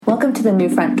Welcome to the New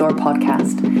Front Door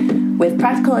podcast, with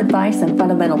practical advice and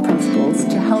fundamental principles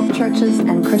to help churches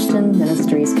and Christian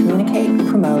ministries communicate,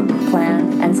 promote,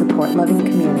 plan, and support loving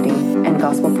community and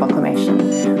gospel proclamation.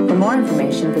 For more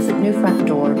information, visit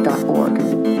newfrontdoor.org.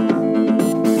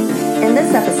 In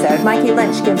this episode, Mikey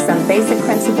Lynch gives some basic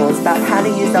principles about how to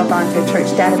use Alvanto Church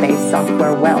database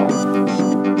software well.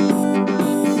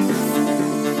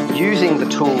 Using the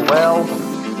tool well.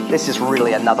 This is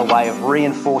really another way of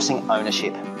reinforcing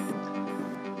ownership.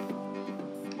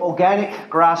 Organic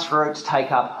grassroots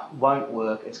take-up won't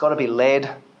work. It's got to be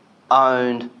led,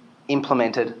 owned,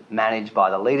 implemented, managed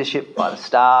by the leadership, by the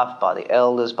staff, by the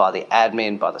elders, by the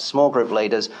admin, by the small group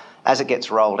leaders. As it gets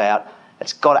rolled out,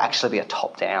 it's got to actually be a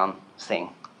top-down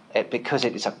thing because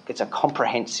it's a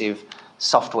comprehensive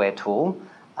software tool.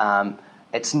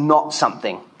 It's not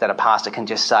something that a pastor can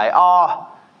just say,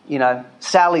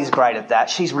 Sally's great at that.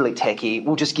 She's really techie.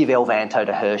 We'll just give Alvanto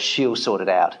to her. She'll sort it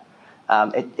out.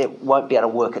 It won't be able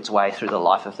to work its way through the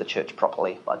life of the church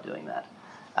properly by doing that.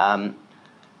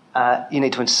 You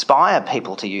need to inspire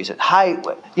people to use it. Hey,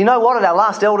 you know what? At our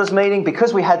last elders meeting,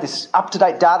 because we had this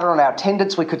up-to-date data on our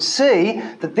attendance, we could see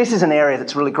that this is an area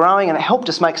that's really growing, and it helped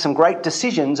us make some great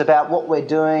decisions about what we're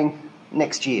doing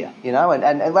next year, and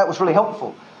that was really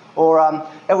helpful. Or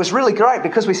it was really great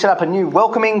because we set up a new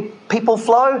welcoming people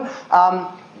flow.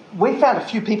 We found a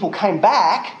few people came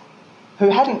back who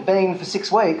hadn't been for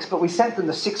 6 weeks, but we sent them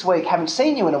the 6-week, haven't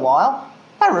seen you in a while.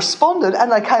 They responded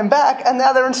and they came back and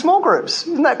now they're in small groups.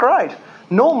 Isn't that great?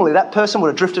 Normally that person would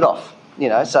have drifted off,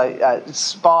 so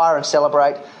inspire and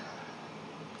celebrate,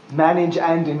 manage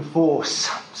and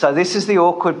enforce. So this is the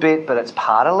awkward bit, but it's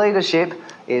part of leadership,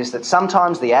 is that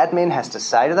sometimes the admin has to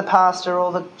say to the pastor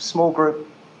or the small group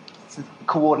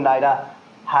coordinator,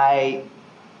 hey,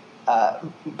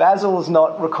 Basil's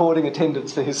not recording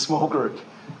attendance for his small group.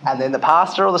 And then the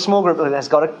pastor or the small group has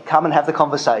got to come and have the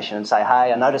conversation and say,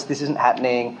 hey, I noticed this isn't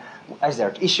happening. Is there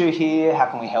an issue here? How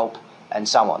can we help? And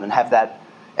so on. And have that.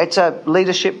 It's a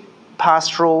leadership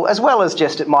pastoral, as well as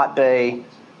just it might be,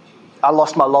 I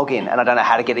lost my login and I don't know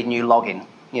how to get a new login,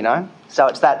 So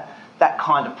it's that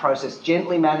kind of process,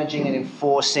 gently managing and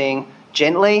enforcing,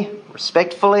 gently,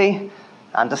 respectfully,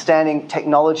 understanding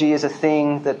technology is a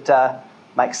thing that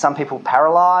makes some people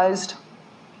paralysed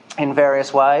in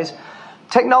various ways.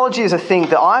 Technology is a thing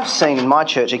that I've seen in my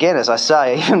church, again, as I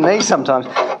say, even me sometimes,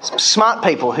 smart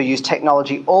people who use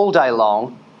technology all day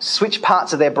long switch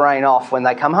parts of their brain off when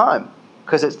they come home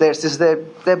because this is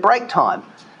their break time.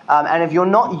 And if you're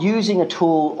not using a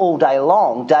tool all day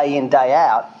long, day in, day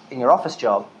out, in your office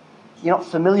job, you're not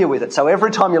familiar with it. So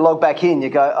every time you log back in, you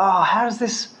go, how does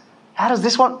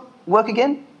this one work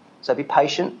again? So be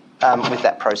patient with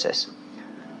that process.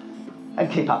 And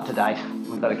keep up to date.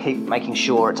 We've got to keep making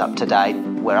sure it's up to date.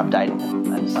 We're updating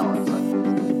and so on.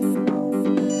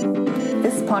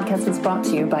 This podcast was brought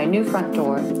to you by New Front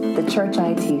Door, the Church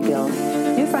IT Guild.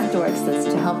 New Front Door exists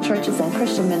to help churches and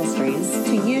Christian ministries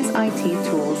to use IT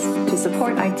tools to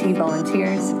support IT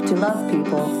volunteers, to love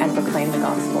people, and proclaim the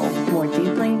gospel more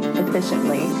deeply,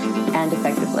 efficiently, and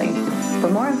effectively. For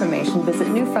more information, visit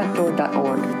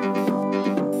newfrontdoor.org.